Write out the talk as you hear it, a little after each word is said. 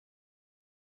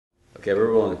Okay,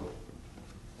 we're rolling.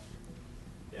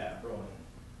 Yeah, rolling.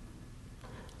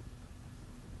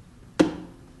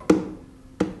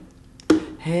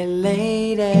 Hey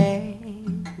lady,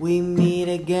 we meet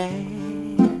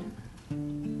again.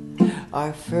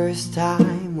 Our first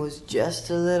time was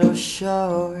just a little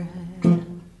short.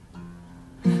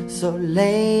 So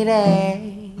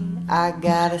lady, I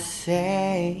gotta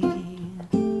say,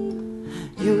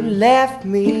 you left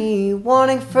me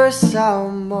wanting for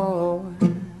some more.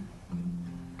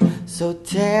 So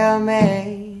tell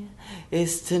me,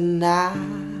 is tonight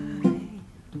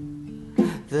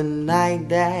the night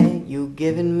that you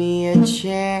given me a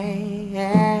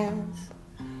chance?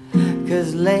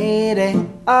 'Cause lady,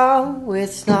 oh,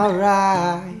 it's not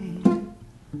right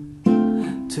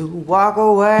to walk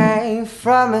away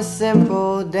from a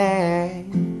simple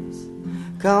dance.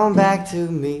 Come back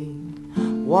to me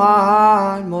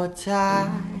one more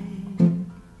time.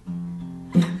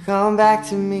 Come back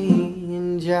to me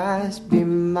and just be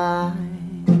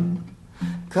mine.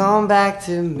 Come back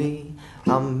to me,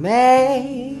 I'll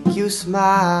make you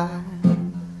smile.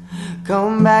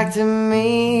 Come back to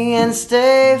me and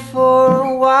stay for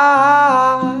a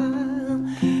while.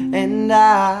 And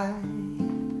I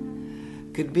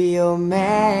could be your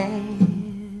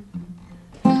man.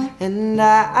 And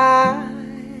I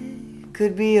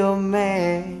could be your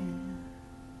man.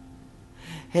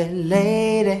 Hey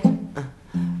lady,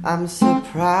 I'm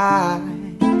surprised.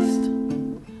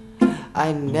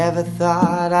 I never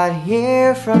thought I'd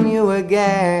hear from you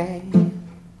again.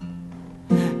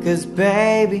 'Cause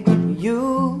baby,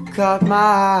 you caught my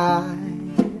eye.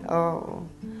 Oh,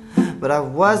 but I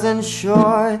wasn't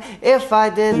sure if I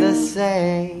did the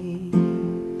same.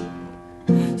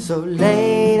 So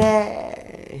lady,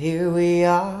 here we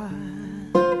are,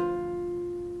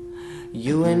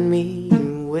 you and me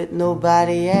with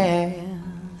nobody else.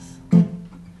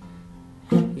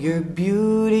 Your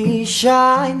beauty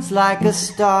shines like a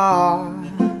star,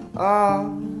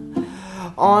 oh,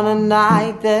 on a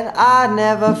night that I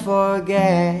never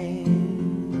forget.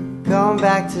 Come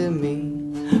back to me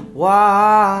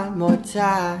one more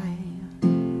time.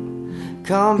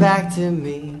 Come back to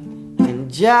me and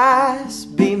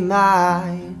just be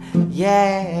mine,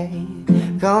 yeah.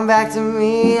 Come back to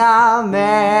me, I'll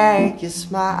make you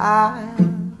smile.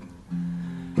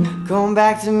 Come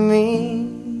back to me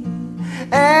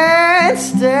and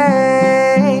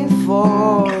stay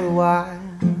for a while.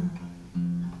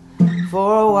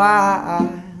 For a while,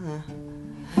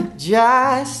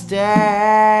 just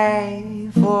stay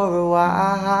for a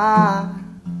while.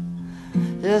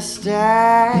 Just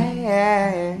stay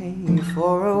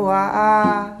for a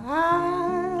while.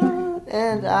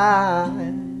 And I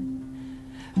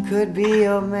could be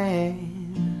your man.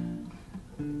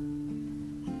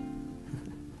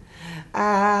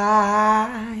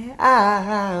 I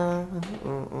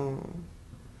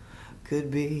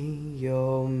could be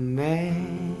your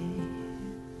man.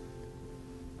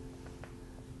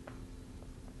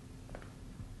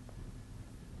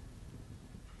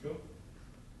 Do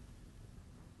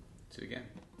it again.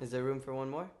 Is there room for one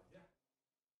more?